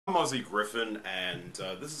I'm Aussie Griffin, and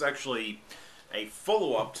this is actually a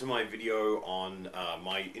follow-up to my video on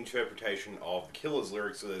my interpretation of the Killer's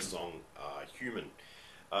lyrics of their song, Human.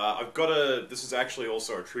 This is actually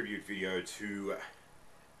also a tribute video to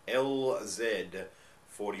ellzedd41.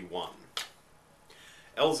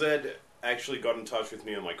 LZ actually got in touch with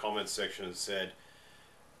me in my comments section and said,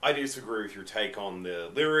 I disagree with your take on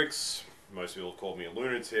the lyrics. Most people called me a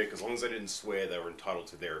lunatic. As long as I didn't swear, they were entitled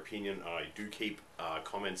to their opinion. I do keep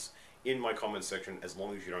comments in my comments section as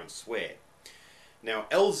long as you don't swear. Now,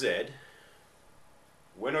 LZ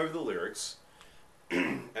went over the lyrics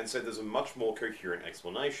and said there's a much more coherent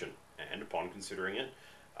explanation. And upon considering it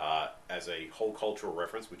as a whole cultural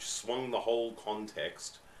reference, which swung the whole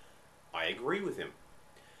context, I agree with him.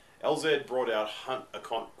 LZ brought out a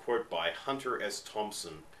quote by Hunter S.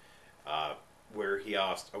 Thompson, where he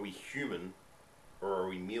asked, are we human or are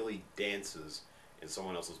we merely dancers in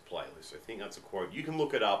someone else's playlist? I think that's a quote. You can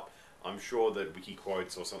look it up. I'm sure that Wiki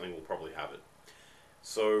Quotes or something will probably have it.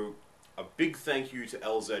 So, a big thank you to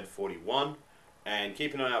ellzedd41, and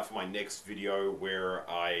keep an eye out for my next video where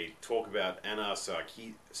I talk about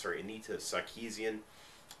Anita Sarkeesian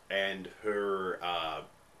and her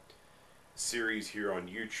series here on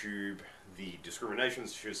YouTube, the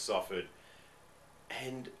discriminations she has suffered,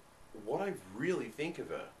 and what I really think of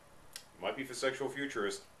her. Might be for Sexual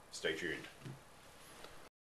Futurist. Stay tuned.